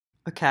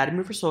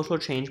Academy for Social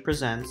Change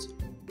presents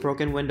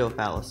Broken Window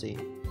Fallacy.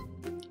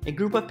 A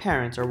group of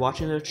parents are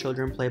watching their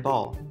children play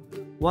ball.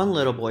 One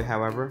little boy,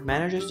 however,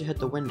 manages to hit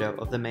the window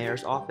of the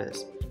mayor's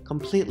office,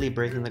 completely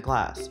breaking the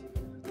glass.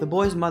 The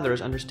boy's mother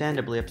is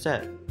understandably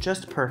upset.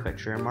 "Just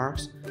perfect," she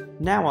remarks.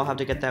 "Now I'll have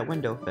to get that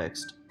window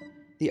fixed."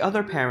 The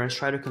other parents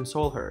try to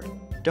console her.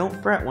 "Don't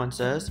fret," one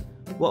says.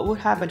 "What would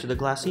happen to the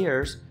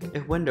glaciers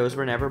if windows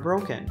were never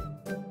broken?"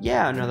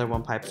 "Yeah," another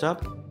one pipes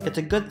up. "It's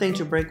a good thing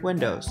to break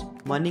windows.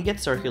 Money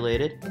gets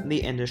circulated, and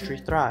the industry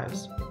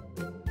thrives."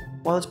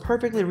 While it's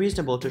perfectly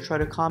reasonable to try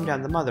to calm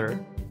down the mother,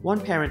 one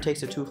parent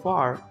takes it too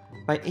far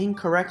by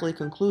incorrectly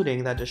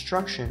concluding that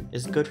destruction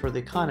is good for the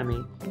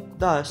economy,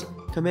 thus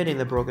committing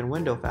the broken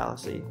window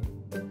fallacy.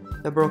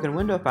 The broken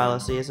window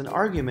fallacy is an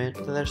argument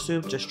that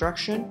assumes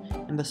destruction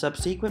and the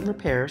subsequent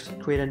repairs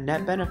create a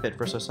net benefit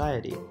for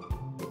society.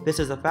 This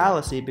is a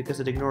fallacy because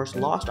it ignores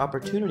lost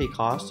opportunity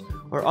costs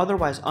or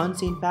otherwise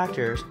unseen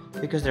factors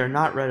because they are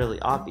not readily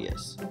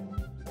obvious.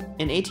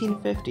 In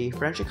 1850,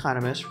 French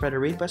economist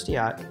Frédéric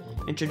Bastiat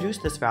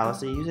introduced this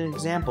fallacy using an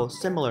example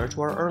similar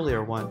to our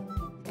earlier one.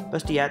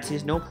 Bastiat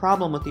sees no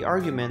problem with the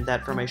argument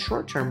that from a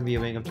short-term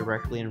viewing of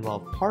directly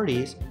involved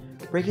parties,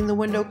 breaking the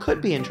window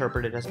could be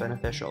interpreted as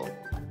beneficial.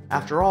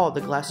 After all,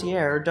 the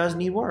glacier does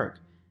need work,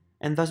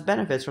 and thus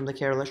benefits from the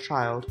careless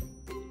child.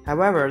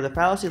 However, the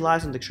fallacy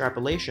lies in the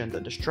extrapolation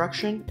that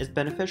destruction is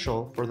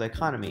beneficial for the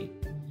economy.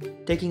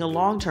 Taking a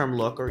long-term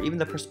look or even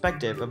the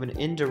perspective of an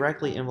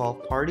indirectly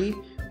involved party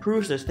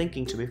proves this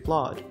thinking to be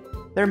flawed.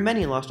 There are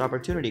many lost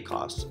opportunity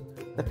costs.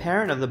 The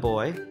parent of the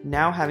boy,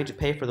 now having to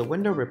pay for the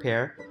window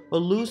repair,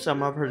 will lose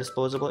some of her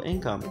disposable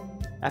income.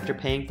 After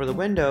paying for the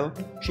window,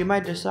 she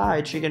might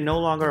decide she can no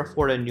longer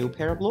afford a new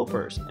pair of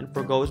loafers and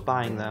forgoes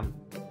buying them.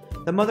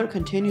 The mother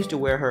continues to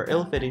wear her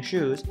ill-fitting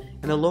shoes,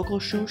 and the local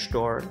shoe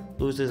store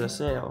loses a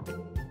sale.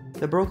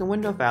 The broken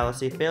window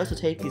fallacy fails to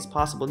take these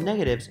possible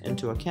negatives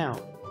into account.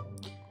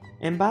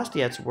 In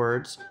Bastiat's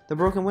words, the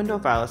broken window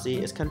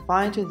fallacy is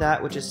confined to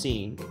that which is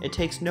seen. It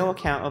takes no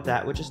account of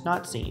that which is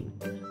not seen.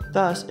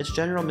 Thus, its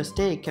general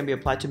mistake can be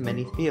applied to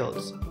many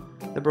fields.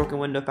 The broken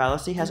window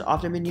fallacy has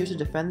often been used to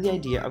defend the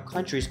idea of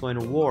countries going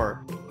to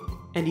war,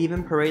 and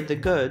even parade the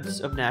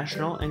goods of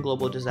national and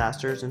global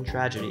disasters and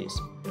tragedies.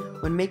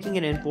 When making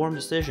an informed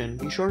decision,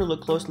 be sure to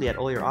look closely at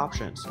all your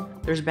options.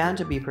 There's bound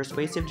to be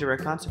persuasive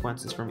direct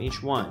consequences from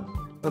each one,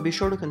 but be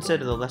sure to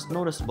consider the less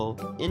noticeable,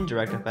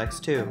 indirect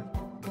effects too.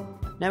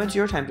 Now it's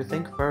your time to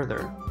think further.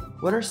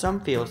 What are some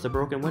fields the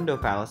broken window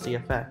fallacy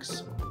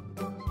affects?